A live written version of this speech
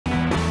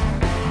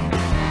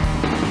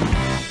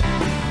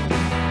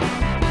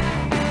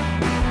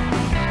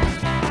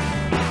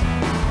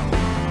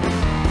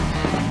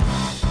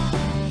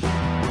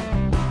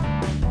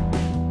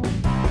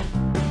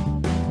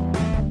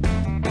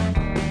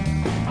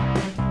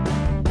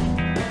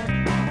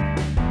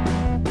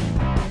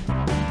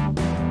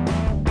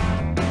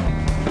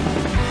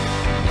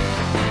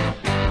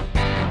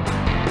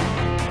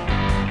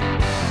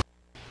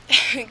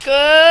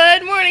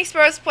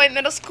Sparrows Point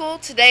Middle School.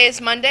 Today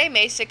is Monday,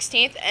 May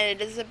 16th,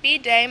 and it is a B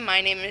day. My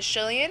name is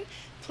Jillian.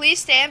 Please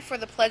stand for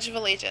the Pledge of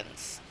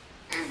Allegiance.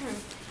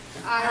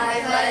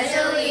 I pledge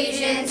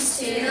allegiance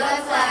to the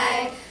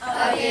flag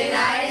of the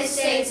United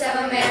States of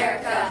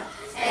America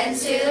and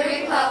to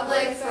the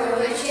republic for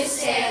which it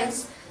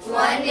stands,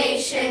 one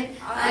nation,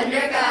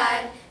 under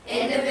God,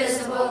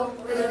 indivisible,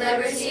 with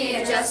liberty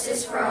and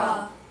justice for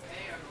all.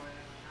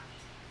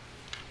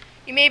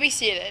 You may be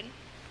seated.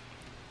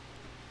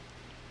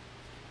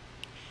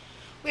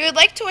 We would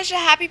like to wish a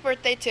happy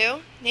birthday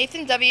to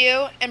Nathan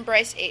W. and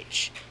Bryce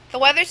H. The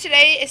weather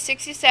today is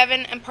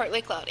 67 and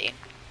partly cloudy.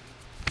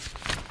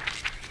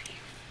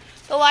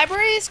 The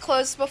library is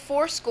closed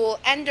before school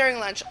and during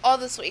lunch all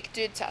this week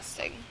due to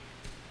testing.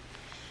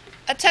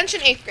 Attention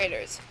 8th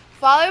graders.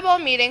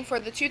 Volleyball meeting for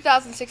the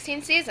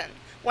 2016 season.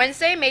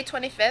 Wednesday, May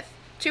 25th,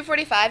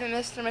 2:45 in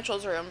Mr.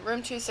 Mitchell's room,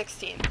 room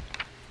 216.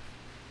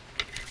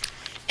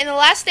 And the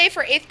last day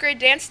for 8th grade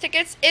dance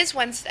tickets is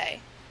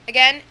Wednesday.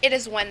 Again, it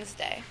is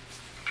Wednesday.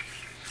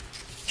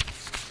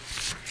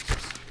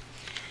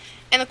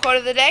 And the quote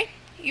of the day,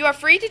 you are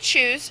free to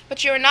choose,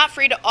 but you are not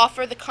free to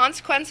offer the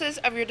consequences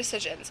of your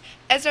decisions.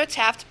 Ezra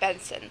Taft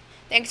Benson.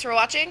 Thanks for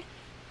watching.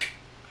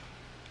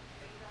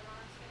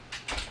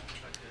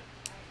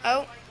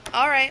 Oh,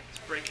 all right.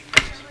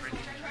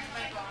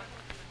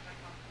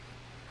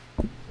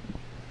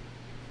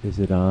 Is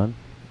it on?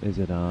 Is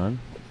it on?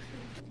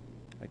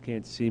 I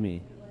can't see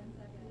me.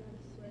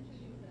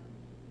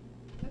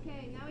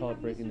 Okay, now Call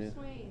it breaking news.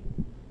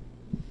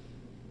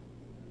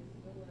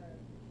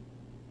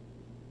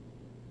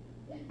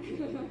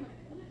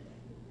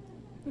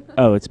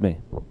 Oh, it's me.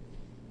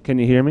 Can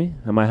you hear me?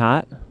 Am I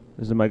hot?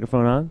 Is the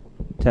microphone on?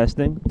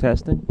 Testing?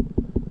 Testing?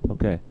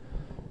 Okay.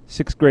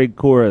 6th grade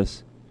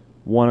chorus,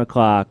 1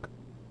 o'clock,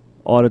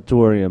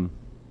 auditorium,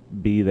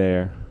 be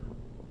there.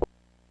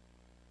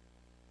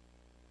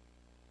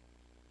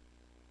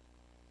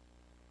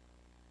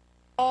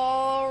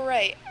 All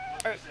right.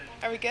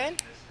 Are we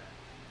good?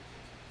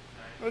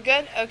 We're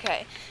good?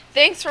 Okay.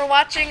 Thanks for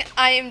watching.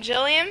 I am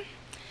Jillian.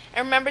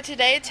 And remember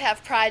today to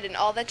have pride in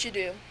all that you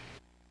do.